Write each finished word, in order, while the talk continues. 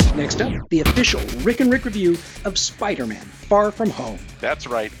Next up, the official Rick and Rick review of Spider-Man Far From Home. That's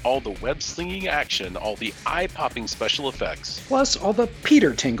right, all the web-slinging action, all the eye-popping special effects. Plus all the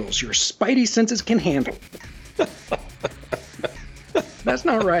Peter tingles your spidey senses can handle. That's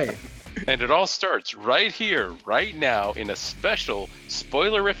not right. And it all starts right here, right now, in a special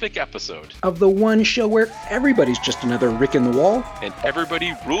spoilerific episode of the one show where everybody's just another Rick in the Wall. And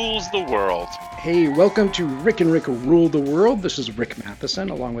everybody rules the world. Hey, welcome to Rick and Rick Rule the World. This is Rick Matheson,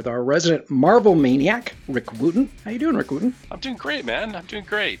 along with our resident Marvel maniac, Rick Wooten. How you doing, Rick Wooten? I'm doing great, man. I'm doing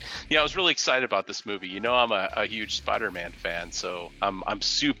great. Yeah, I was really excited about this movie. You know, I'm a huge Spider-Man fan, so I'm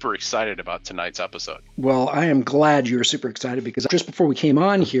super excited about tonight's episode. Well, I am glad you're super excited because just before we came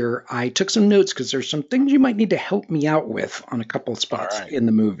on here, I took some notes because there's some things you might need to help me out with on a couple of spots in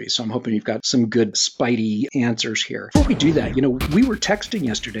the movie. So I'm hoping you've got some good Spidey answers here. Before we do that, you know, we were texting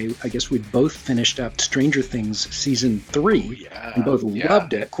yesterday. I guess we'd both finished up Stranger Things season 3 and both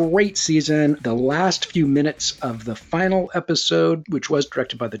loved it. Great season. The last few minutes of the final episode, which was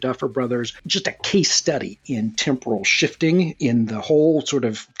directed by the Duffer Brothers, just a case study in temporal shifting, in the whole sort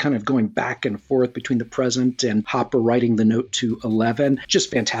of kind of going back and forth between the present and Hopper writing the note to 11.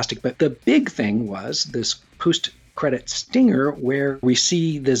 Just fantastic. But the big thing was this post-credit stinger where we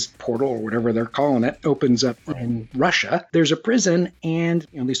see this portal or whatever they're calling it opens up in Russia. There's a prison and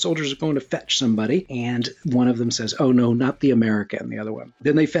these soldiers are going to fetch somebody and one of them says, oh no, not the American, the other one.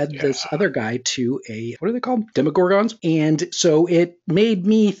 Then they fed this other guy to what are they called? Demogorgons. And so it made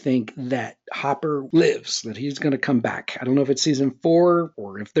me think that Hopper lives, that he's going to come back. I don't know if it's season 4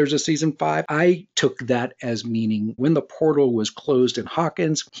 or if there's a season 5. I took that as meaning when the portal was closed in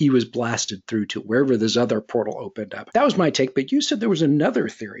Hawkins, he was blasted through to wherever this other portal opened up. That was my take, but you said there was another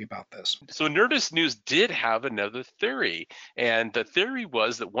theory about this. So Nerdist News did have another theory, and the theory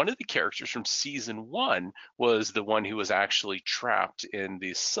was that one of the characters from season 1 was the one who was actually trapped in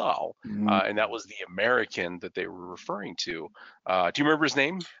the cell, and that was the American that they were referring to. Do you remember his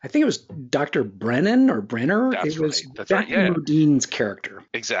name? I think it was Dr. Brennan or Brenner. That's it was right. That's Matthew right. Yeah. Modine's character.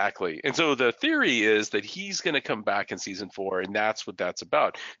 Exactly. And so the theory is that he's going to come back in season 4, and that's what that's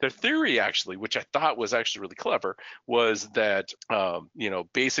about. The theory actually, which I thought was actually really clever, was that,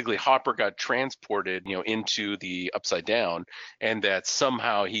 basically Hopper got transported, into the Upside Down, and that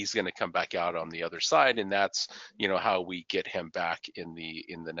somehow he's going to come back out on the other side. And that's, how we get him back in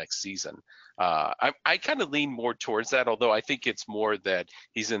the next season. I kind of lean more towards that, although I think it's more that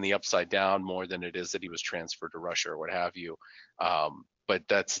he's in the Upside Down more than it is that he was transferred to Russia or what have you. But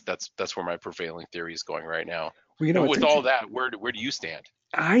that's where my prevailing theory is going right now. Well, with all that, where do you stand?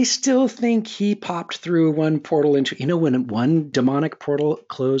 I still think he popped through one portal into, when one demonic portal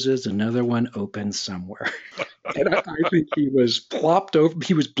closes, another one opens somewhere. And I think he was plopped over,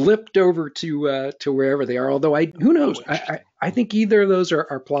 he was blipped over to wherever they are. Although who knows? I think either of those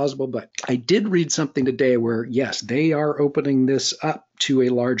are plausible, but I did read something today where, yes, they are opening this up to a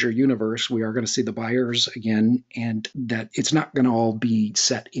larger universe. We are going to see the Byers again, and that it's not going to all be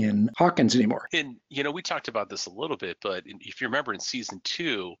set in Hawkins anymore. And, we talked about this a little bit, but if you remember in season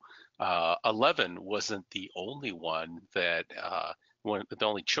 2, 11 wasn't the only one that one of the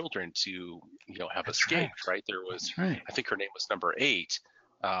only children to have escaped, right? There was, I think her name was number 8.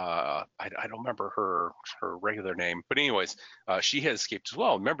 I don't remember her regular name, but anyways, she had escaped as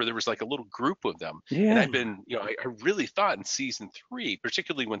well. Remember, there was like a little group of them, and I've been, I really thought in season 3,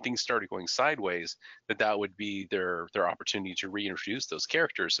 particularly when things started going sideways, that would be their opportunity to reintroduce those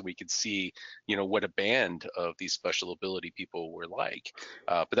characters, so we could see, what a band of these special ability people were like.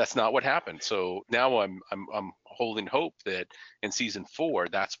 But that's not what happened. So now I'm holding hope that in season 4,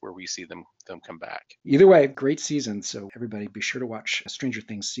 that's where we see them come back. Either way, great season. So everybody be sure to watch Stranger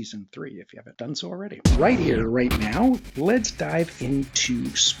Things season 3 if you haven't done so already. Right here, right now, let's dive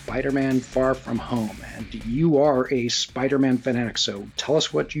into Spider-Man Far From Home. And you are a Spider-Man fanatic, so tell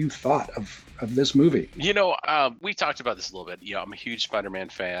us what you thought of this movie. We talked about this a little bit. I'm a huge Spider-Man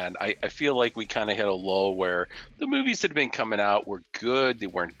fan. I feel like we kind of hit a lull where the movies that had been coming out were good. They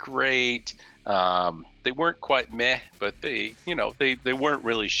weren't great. They weren't quite meh, but they weren't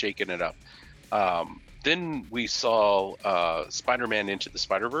really shaking it up. Then we saw Spider-Man Into the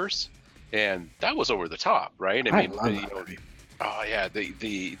Spider-Verse, and that was over the top, right? I love that movie. Oh yeah,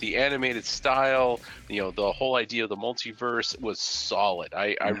 the animated style, the whole idea of the multiverse was solid.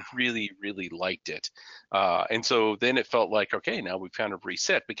 I really, really liked it. And so then it felt like, okay, now we've kind of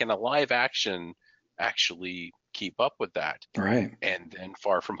reset, but can a live action actually keep up with that? Right. And then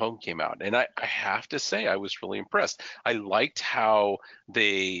Far From Home came out, and I have to say I was really impressed. I liked how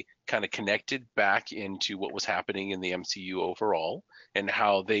they kind of connected back into what was happening in the MCU overall, and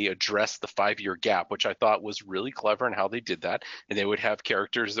how they addressed the 5-year gap, which I thought was really clever in how they did that. And they would have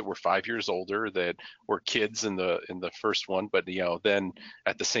characters that were 5 years older that were kids in the first one, but then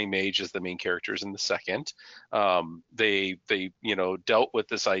at the same age as the main characters in the second. They dealt with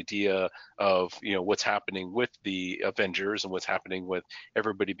this idea of what's happening with the Avengers and what's happening with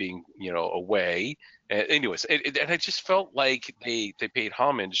everybody being away. Anyways, and I just felt like they paid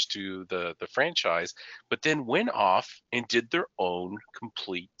homage to the franchise, but then went off and did their own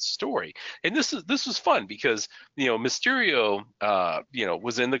complete story. And this was fun because Mysterio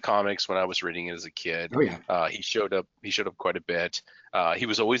was in the comics when I was reading it as a kid. Oh yeah. He showed up quite a bit. He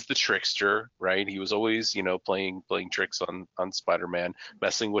was always the trickster, right? He was always playing tricks on Spider-Man,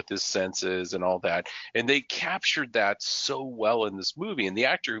 messing with his senses and all that. And they captured that so well in this movie. And the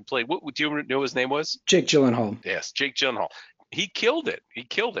actor who played, what do you know his name was? Jake Gyllenhaal. Yes, Jake Gyllenhaal. He killed it. He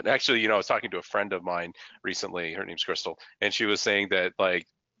killed it. Actually, I was talking to a friend of mine recently. Her name's Crystal, and she was saying that like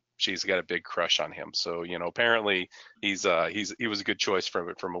she's got a big crush on him. So apparently he was a good choice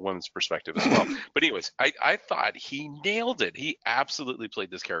from a woman's perspective as well. But anyways, I thought he nailed it. He absolutely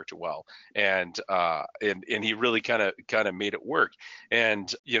played this character well, and he really kind of made it work.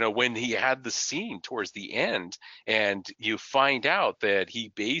 And when he had the scene towards the end, and you find out that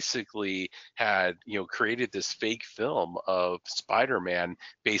he basically had created this fake film of Spider-Man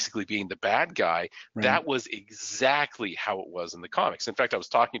basically being the bad guy. Right. That was exactly how it was in the comics. In fact, I was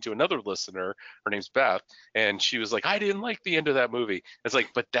talking to another listener, her name's Beth, and she was like, I didn't like the end of that movie. It's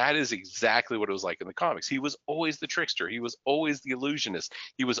like, but that is exactly what it was like in the comics. He was always the trickster. He was always the illusionist.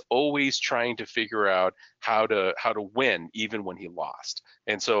 He was always trying to figure out how to win even when he lost.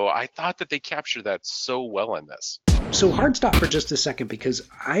 And so I thought that they captured that so well in this. So hard stop for just a second, because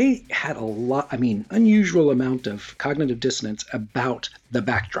I had unusual amount of cognitive dissonance about the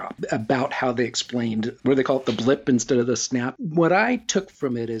backdrop, about how they explained, what do they call it, the blip instead of the snap. What I took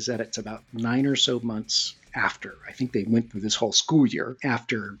from it is that it's about 9 or so months after, I think they went through this whole school year,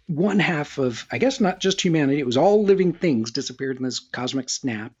 after one half of, I guess not just humanity, it was all living things disappeared in this cosmic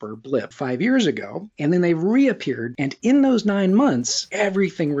snap or blip 5 years ago, and then they reappeared, and in those 9 months,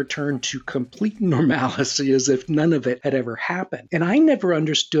 everything returned to complete normalcy as if none of it had ever happened. And I never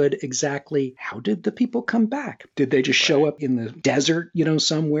understood exactly, how did the people come back? Did they just show up in the desert,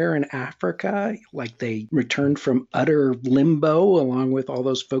 somewhere in Africa, like they returned from utter limbo along with all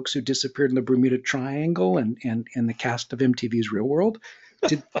those folks who disappeared in the Bermuda Triangle and the cast of MTV's Real World?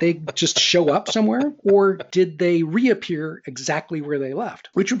 Did they just show up somewhere, or did they reappear exactly where they left?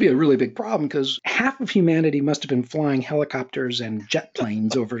 Which would be a really big problem, because half of humanity must have been flying helicopters and jet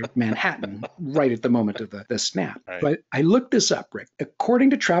planes over Manhattan right at the moment of the snap. Right. But I looked this up, Rick.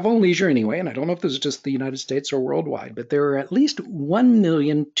 According to Travel and Leisure anyway, and I don't know if this is just the United States or worldwide, but there are at least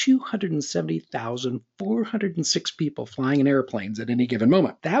 1,270,406 people flying in airplanes at any given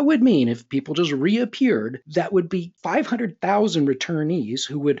moment. That would mean if people just reappeared, that would be 500,000 returnees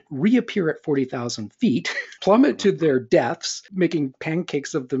who would reappear at 40,000 feet, plummet to their deaths, making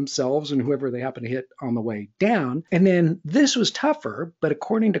pancakes of themselves and whoever they happen to hit on the way down. And then this was tougher, but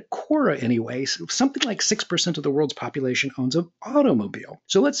according to Quora anyway, something like 6% of the world's population owns an automobile.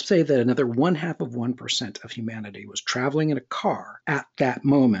 So let's say that another 0.5% of humanity was traveling in a car at that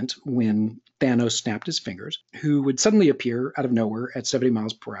moment when Thanos snapped his fingers, who would suddenly appear out of nowhere at 70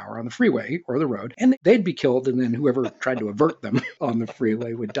 miles per hour on the freeway or the road, and they'd be killed, and then whoever tried to avert them on the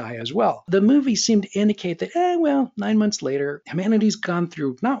freeway would die as well. The movie seemed to indicate that, 9 months later, humanity's gone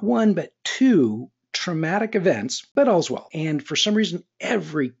through not one, but two traumatic events, but all's well. And for some reason,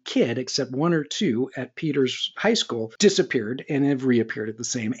 every kid except one or two at Peter's high school disappeared and have reappeared at the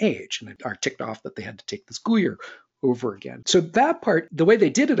same age, and are ticked off that they had to take the school year over again. So that part, the way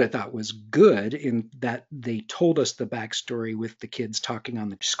they did it, I thought was good, in that they told us the backstory with the kids talking on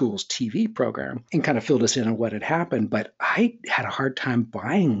the school's TV program and kind of filled us in on what had happened. But I had a hard time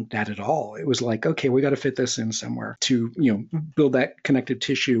buying that at all. It was like, okay, we got to fit this in somewhere to, build that connective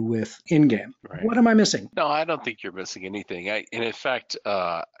tissue with Endgame. Right. What am I missing? No, I don't think you're missing anything. And in fact,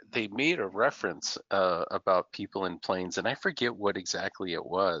 they made a reference about people in planes, and I forget what exactly it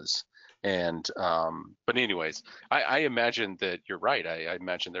was. And but anyways, I imagine that you're right. I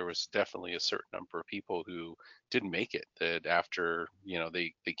imagine there was definitely a certain number of people who didn't make it, that after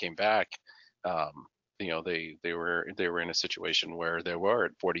they came back, they were in a situation where they were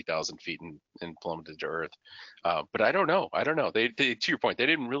at 40,000 feet and plummeted to Earth. But I don't know. I don't know. They to your point, they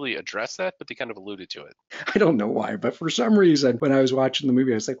didn't really address that, but they kind of alluded to it. I don't know why, but for some reason, when I was watching the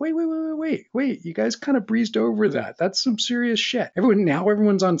movie, I was like, wait, you guys kind of breezed over that. That's some serious shit.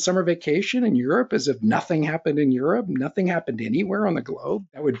 Everyone's on summer vacation in Europe as if nothing happened in Europe, nothing happened anywhere on the globe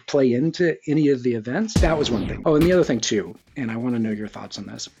that would play into any of the events. That was one thing. Oh, and the other thing too, and I want to know your thoughts on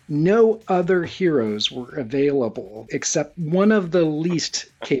this. No other heroes were available except one of the least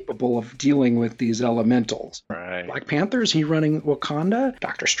capable of dealing with these elementals. Right. Black Panther's he running Wakanda,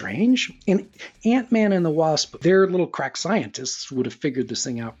 Doctor Strange, and Ant-Man and the Wasp, their little crack scientists would have figured this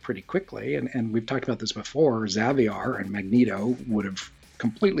thing out pretty quickly. And we've talked about this before. Xavier and Magneto would have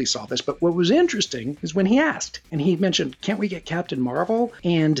completely solved this. But what was interesting is when he asked, and he mentioned, can't we get Captain Marvel?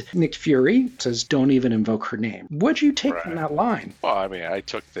 And Nick Fury says, don't even invoke her name. What'd you take from that line? Well, I mean, I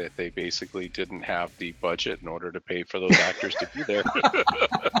took that they basically didn't have the budget in order to pay for those actors to be there.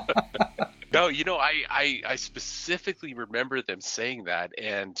 No, I specifically remember them saying that,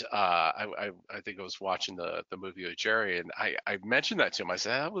 and I think I was watching the movie with Jerry, and I mentioned that to him. I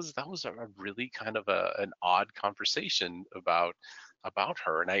said that was a really kind of an odd conversation about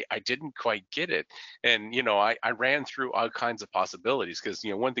her, and I didn't quite get it. And I ran through all kinds of possibilities, because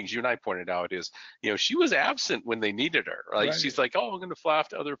one thing you and I pointed out is she was absent when they needed her. Like she's like, oh, I'm going to fly off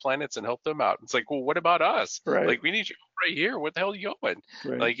to other planets and help them out. It's like, well, what about us? Right. Like, we need you right here. What the hell are you going?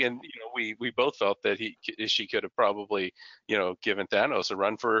 Right. Like, and we both felt that she could have probably given Thanos a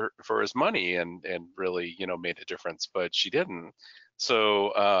run for his money and really made a difference, but she didn't.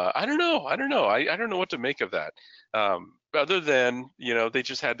 So I don't know. I don't know what to make of that. Other than they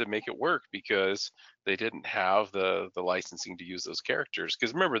just had to make it work because they didn't have the licensing to use those characters.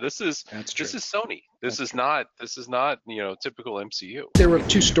 Because remember, this is Sony. This is not typical MCU. There were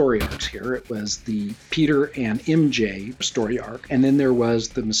two story arcs here. It was the Peter and MJ story arc, and then there was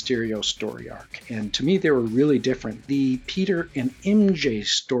the Mysterio story arc. And to me, they were really different. The Peter and MJ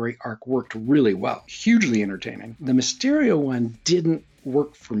story arc worked really well, hugely entertaining. The Mysterio one didn't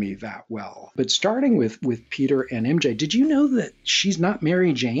work for me that well. But starting with Peter and MJ, did you know that she's not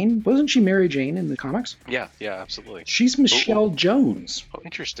Mary Jane? Wasn't she Mary Jane in the comics? Yeah, absolutely. She's Michelle Jones. Oh,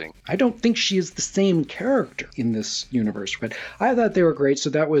 interesting. I don't think she is the same character in this universe, but I thought they were great. So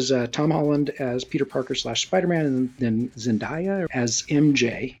that was Tom Holland as Peter Parker / Spider-Man, and then Zendaya as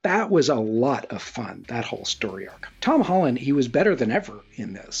MJ. That was a lot of fun, that whole story arc. Tom Holland, he was better than ever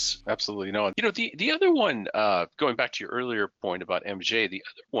in this. Absolutely. No, the other one, going back to your earlier point about MJ, the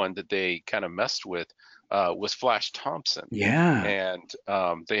other one that they kind of messed with was Flash Thompson. Yeah.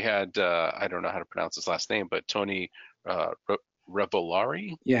 And they had, I don't know how to pronounce his last name, but Tony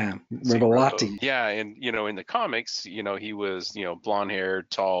Revolari. Yeah, Revolati. Yeah, and in the comics, he was blonde-haired,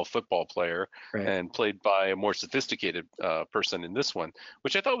 tall football player, right, and played by a more sophisticated person in this one,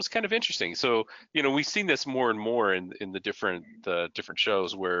 which I thought was kind of interesting. So we've seen this more and more in the different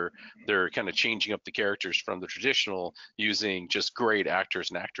shows where they're kind of changing up the characters from the traditional, using just great actors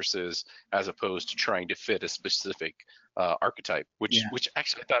and actresses as opposed to trying to fit a specific archetype, which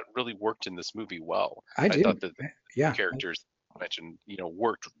actually I thought really worked in this movie well. I thought that the characters mentioned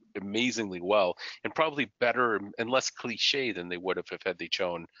worked amazingly well, and probably better and less cliche than they would have had they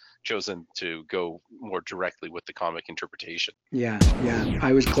chosen to go more directly with the comic interpretation. Yeah.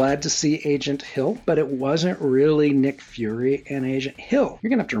 I was glad to see Agent Hill, but it wasn't really Nick Fury and Agent Hill. You're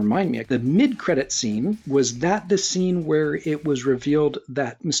gonna have to remind me. The mid-credit scene, was that the scene where it was revealed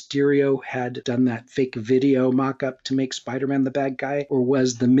that Mysterio had done that fake video mock-up to make Spider-Man the bad guy, or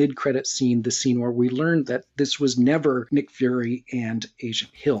was the mid-credit scene the scene where we learned that this was never Nick Fury and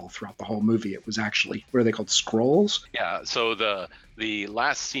Agent Hill throughout the whole movie? It was actually, what are they called, Skrulls? Yeah, so the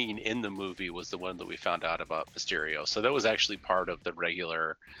last scene in the movie was the one that we found out about Mysterio. So that was actually part of the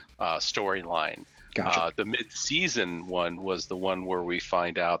regular storyline. Gotcha. The mid-season one was the one where we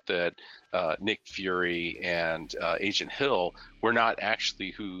find out that Nick Fury and Agent Hill were not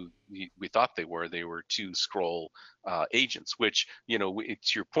actually who we thought they were. They were two Skrull agents, which, to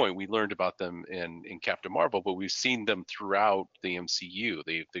your point, we learned about them in Captain Marvel, but we've seen them throughout the MCU.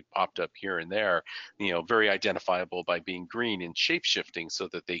 They popped up here and there, very identifiable by being green and shape-shifting so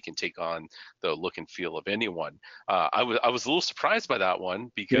that they can take on the look and feel of anyone. I was a little surprised by that one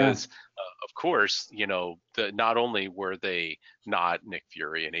because, of course, not only were they not Nick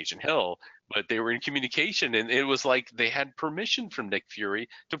Fury and Agent Hill, but they were in communication, and it was like they had permission from Nick Fury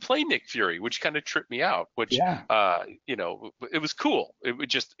to play Nick Fury, which kind of tripped me out. Which, Yeah. it was cool. It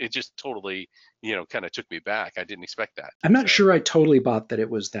just totally, kind of took me back. I didn't expect that. I'm not So. sure I totally bought that it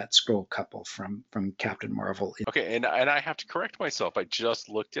was that Skrull couple from Captain Marvel. Okay, and I have to correct myself. I just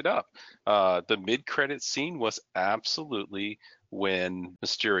looked it up. The mid-credit scene was absolutely when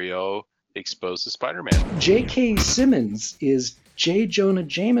Mysterio exposes Spider-Man. J.K. Simmons is J. Jonah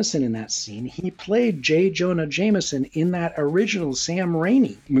Jameson in that scene. He played J. Jonah Jameson in that original Sam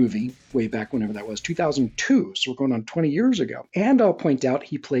Raimi movie way back whenever that was, 2002. So we're going on 20 years ago. And I'll point out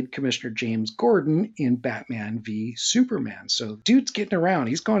he played Commissioner James Gordon in Batman v Superman. So dude's getting around.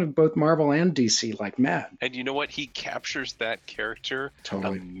 He's going to both Marvel and DC like mad. And you know what? He captures that character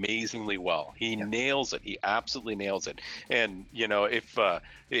Totally. Amazingly well. He nails it. He absolutely nails it. And, if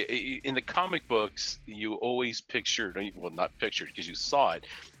in the comic books, you always pictured, well, not pictured because you saw it,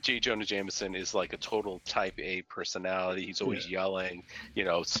 J. Jonah Jameson is like a total type A personality. He's always yelling,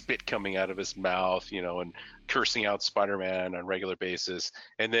 spit coming out of his mouth, and cursing out Spider-Man on a regular basis.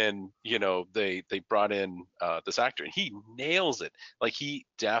 And then, they brought in this actor, and he nails it. Like, he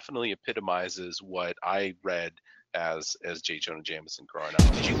definitely epitomizes what I read as J. Jonah Jameson growing up.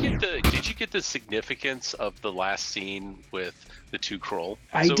 Did you get the significance of the last scene with the two Krull?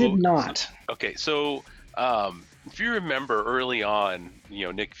 I did not. Okay, so if you remember early on,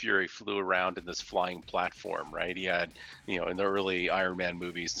 Nick Fury flew around in this flying platform, right? He had, in the early Iron Man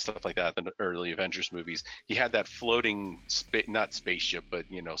movies and stuff like that, the early Avengers movies, he had that floating, not spaceship, but,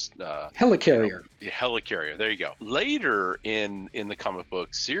 helicarrier. Helicarrier, there you go. Later in the comic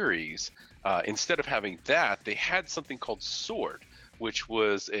book series, instead of having that, they had something called SWORD, which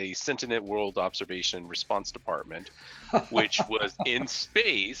was a Sentinel World Observation Response Department, which was in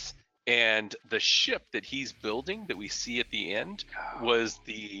space. And the ship that he's building that we see at the end was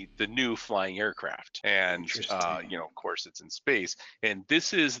the new flying aircraft. And, of course, it's in space. And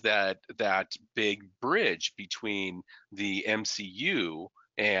this is that big bridge between the MCU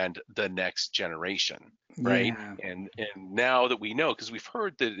and the next generation, right? Yeah. And now that we know, because we've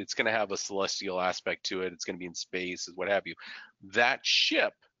heard that it's going to have a celestial aspect to it, it's going to be in space, what have you, that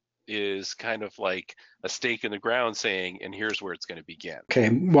ship is kind of like a stake in the ground saying, and here's where it's going to begin. Okay.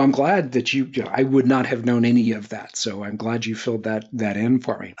 Well, I'm glad that I would not have known any of that. So I'm glad you filled that in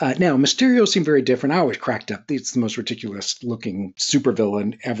for me. Now, Mysterio seemed very different. I always cracked up. It's the most ridiculous looking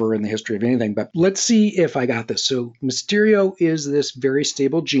supervillain ever in the history of anything. But let's see if I got this. So Mysterio is this very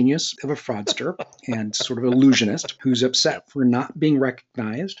stable genius of a fraudster and sort of illusionist who's upset for not being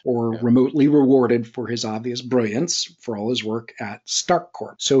recognized or remotely rewarded for his obvious brilliance for all his work at Stark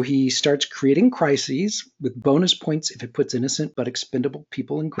Corp. So he starts creating crises with bonus points if it puts innocent but expendable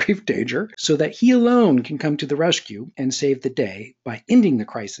people in grave danger, so that he alone can come to the rescue and save the day by ending the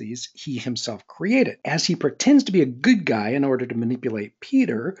crises he himself created. As he pretends to be a good guy in order to manipulate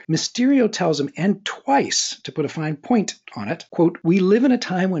Peter, Mysterio tells him, and twice, to put a fine point on it, quote, "We live in a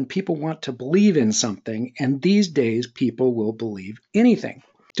time when people want to believe in something, and these days people will believe anything."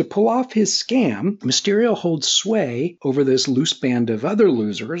 To pull off his scam, Mysterio holds sway over this loose band of other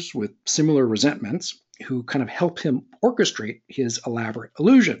losers with similar resentments who kind of help him orchestrate his elaborate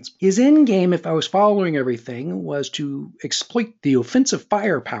illusions. His end game, if I was following everything, was to exploit the offensive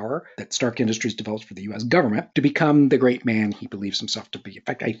firepower that Stark Industries develops for the U.S. government to become the great man he believes himself to be. In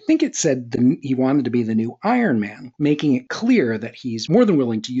fact, I think it said he wanted to be the new Iron Man, making it clear that he's more than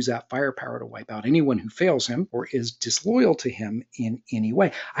willing to use that firepower to wipe out anyone who fails him or is disloyal to him in any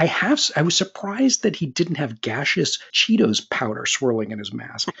way. I was surprised that he didn't have gaseous Cheetos powder swirling in his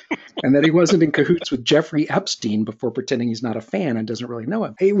mask and that he wasn't in cahoots with Jeffrey Epstein before pretending he's not a fan and doesn't really know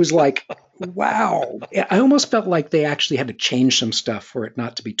him. It was like, wow. I almost felt like they actually had to change some stuff for it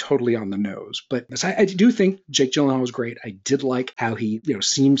not to be totally on the nose. But I do think Jake Gyllenhaal was great. I did like how he,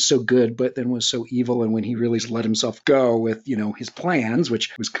 seemed so good, but then was so evil. And when he really let himself go with, his plans,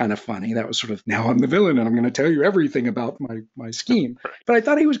 which was kind of funny, that was sort of, now I'm the villain and I'm going to tell you everything about my scheme. But I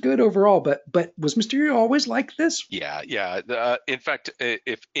thought he was good overall. But was Mysterio always like this? Yeah. In fact,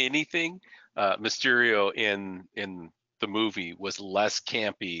 if anything, Mysterio in the movie was less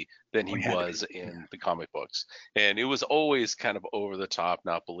campy than he was in the comic books, and it was always kind of over the top,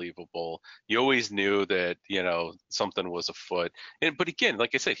 not believable. You always knew that something was afoot. But again,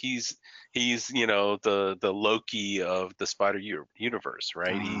 like I said, he's the Loki of the Spider Universe,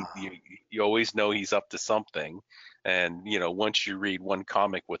 right? You always know he's up to something. And once you read one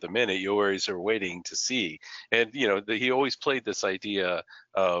comic with him in it, you always are waiting to see. And he always played this idea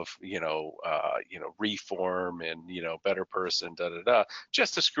of reform and better person,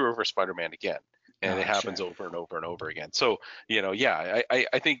 just to screw over Spider-Man again. and it happens over and over and over again. So, yeah,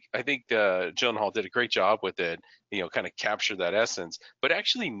 I think Gyllenhaal did a great job with it, kind of capture that essence, but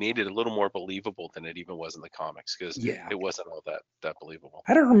actually made it a little more believable than it even was in the comics, because it wasn't all that believable.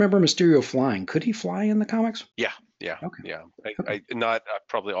 I don't remember Mysterio flying. Could he fly in the comics? Yeah. Okay. Yeah. I not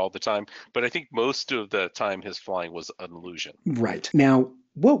probably all the time, but I think most of the time his flying was an illusion. Right. Now,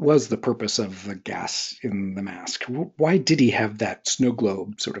 what was the purpose of the gas in the mask? Why did he have that snow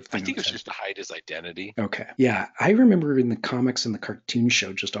globe sort of thing? I think it was just to hide his identity. Okay. Yeah. I remember in the comics and the cartoon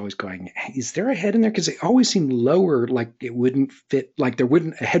show just always going, is there a head in there? Because it always seemed lower, like it wouldn't fit, like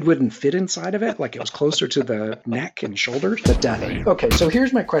a head wouldn't fit inside of it, like it was closer to the neck and shoulders. But okay, so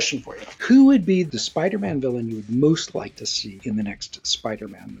here's my question for you. Who would be the Spider-Man villain you would most like to see in the next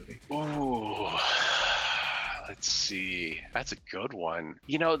Spider-Man movie? Ooh. Let's see. That's a good one.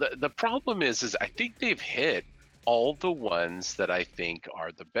 The problem is I think they've hit all the ones that I think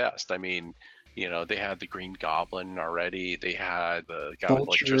are the best. I mean, they had the Green Goblin already. They had the guy with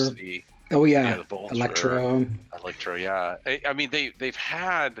electricity. Oh yeah, the Vulture, Electro. Yeah. I mean, they've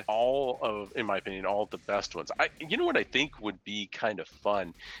had all of, in my opinion, all of the best ones. What I think would be kind of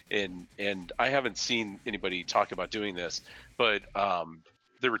fun, and I haven't seen anybody talk about doing this, but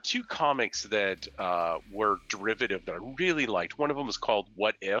there were two comics that were derivative that I really liked. One of them was called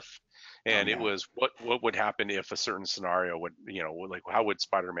What If? And it was what would happen if a certain scenario would, like how would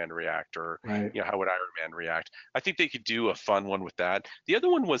Spider-Man react, or how would Iron Man react? I think they could do a fun one with that. The other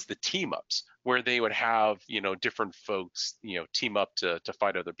one was the team ups, where they would have different folks team up to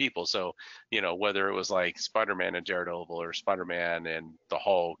fight other people. So whether it was like Spider-Man and Daredevil, or Spider-Man and the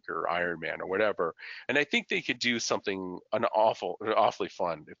Hulk, or Iron Man, or whatever. And I think they could do something awfully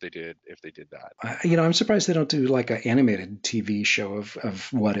fun if they did that. I'm surprised they don't do like an animated TV show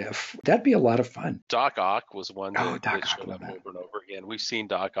of What If. That'd be a lot of fun. Doc Ock was one that showed up over and over again. We've seen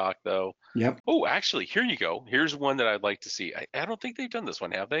Doc Ock though. Yep. Oh, actually, here you go. Here's one that I'd like to see. I don't think they've done this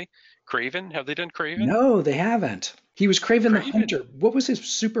one, have they? Kraven? Have they done Kraven? No, they haven't. He was Kraven the Hunter. What was his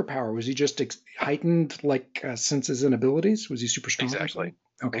superpower? Was he just heightened senses and abilities? Was he super strong? Exactly.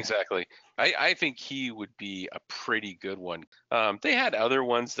 Okay. Exactly. I think he would be a pretty good one. They had other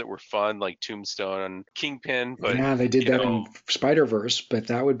ones that were fun, like Tombstone, Kingpin. But yeah, they did that in Spider-Verse, but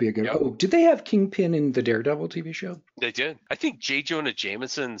that would be a good. Yep. Oh, did they have Kingpin in the Daredevil TV show? They did. I think J. Jonah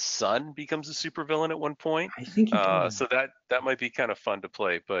Jameson's son becomes a supervillain at one point. I think he did. So that might be kind of fun to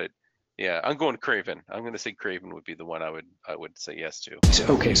play, but. Yeah, I'm going Kraven. I'm going to say Kraven would be the one I would say yes to.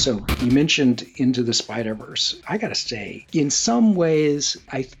 Okay, so you mentioned Into the Spider-Verse. I got to say, in some ways,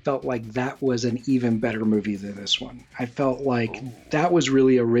 I felt like that was an even better movie than this one. I felt like that was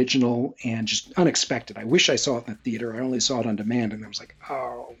really original and just unexpected. I wish I saw it in the theater. I only saw it on demand, and I was like,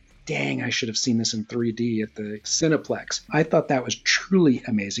 oh, dang, I should have seen this in 3D at the Cineplex. I thought that was truly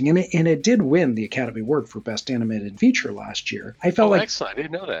amazing. And it did win the Academy Award for Best Animated Feature last year. I felt like... excellent. I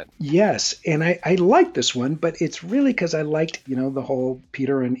didn't know that. Yes. And I liked this one, but it's really because I liked, the whole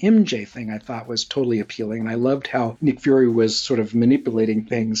Peter and MJ thing I thought was totally appealing. And I loved how Nick Fury was sort of manipulating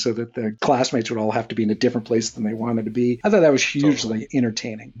things so that the classmates would all have to be in a different place than they wanted to be. I thought that was hugely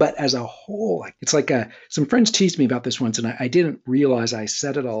entertaining. But as a whole, it's like some friends teased me about this once, and I didn't realize I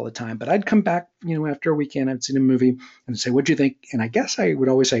said it all the time, but I'd come back, after a weekend, I'd seen a movie and say, what'd you think? And I guess I would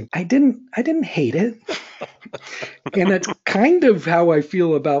always say, I didn't hate it. And that's kind of how I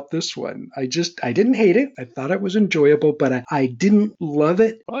feel about this one. I didn't hate it. I thought it was enjoyable, but I didn't love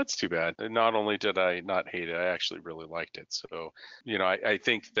it. Well, that's too bad. Not only did I not hate it, I actually really liked it. So, I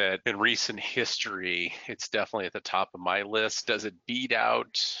think that in recent history, it's definitely at the top of my list. Does it beat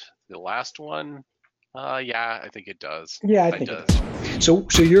out the last one? Yeah, I think it does. Yeah, I think it does.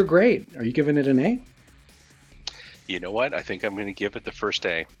 So you're great. Are you giving it an A? You know what? I think I'm going to give it the first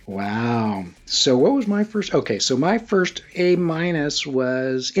A. Wow. So what was my first? Okay, so my first A-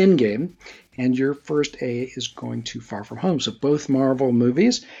 was Endgame, and your first A is going to Far From Home. So both Marvel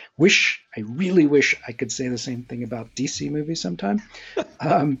movies. I really wish I could say the same thing about DC movies sometime.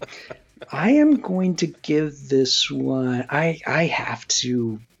 I am going to give this one. I have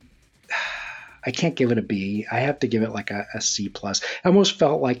to. I can't give it a B. I have to give it like a C+. I almost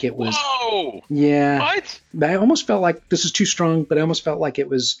felt like it was. Whoa! Yeah. What? I almost felt like this is too strong, but I almost felt like it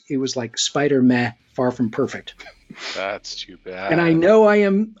was like Spider-Man Far From Perfect. That's too bad. And I know I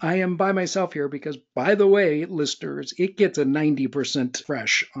am by myself here because, by the way, listeners, it gets a 90%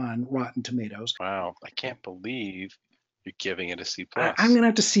 fresh on Rotten Tomatoes. Wow! I can't believe you're giving it a C+. I'm going to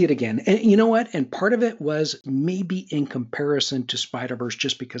have to see it again. And you know what? And part of it was maybe in comparison to Spider-Verse,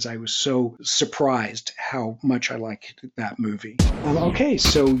 just because I was so surprised how much I liked that movie. Okay,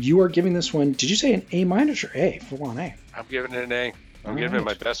 so you are giving this one, did you say an A- or A? Full on A. I'm giving it an A. I'm giving it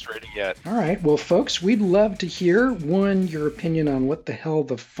my best rating yet. All right. Well, folks, we'd love to hear, one, your opinion on what the hell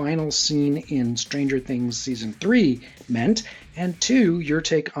the final scene in Stranger Things Season 3 meant, and two, your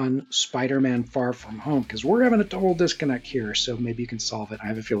take on Spider-Man Far From Home, because we're having a total disconnect here, so maybe you can solve it. I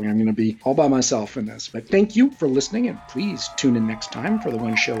have a feeling I'm going to be all by myself in this. But thank you for listening, and please tune in next time for the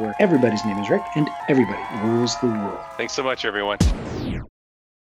one show where everybody's name is Rick and everybody rules the world. Thanks so much, everyone.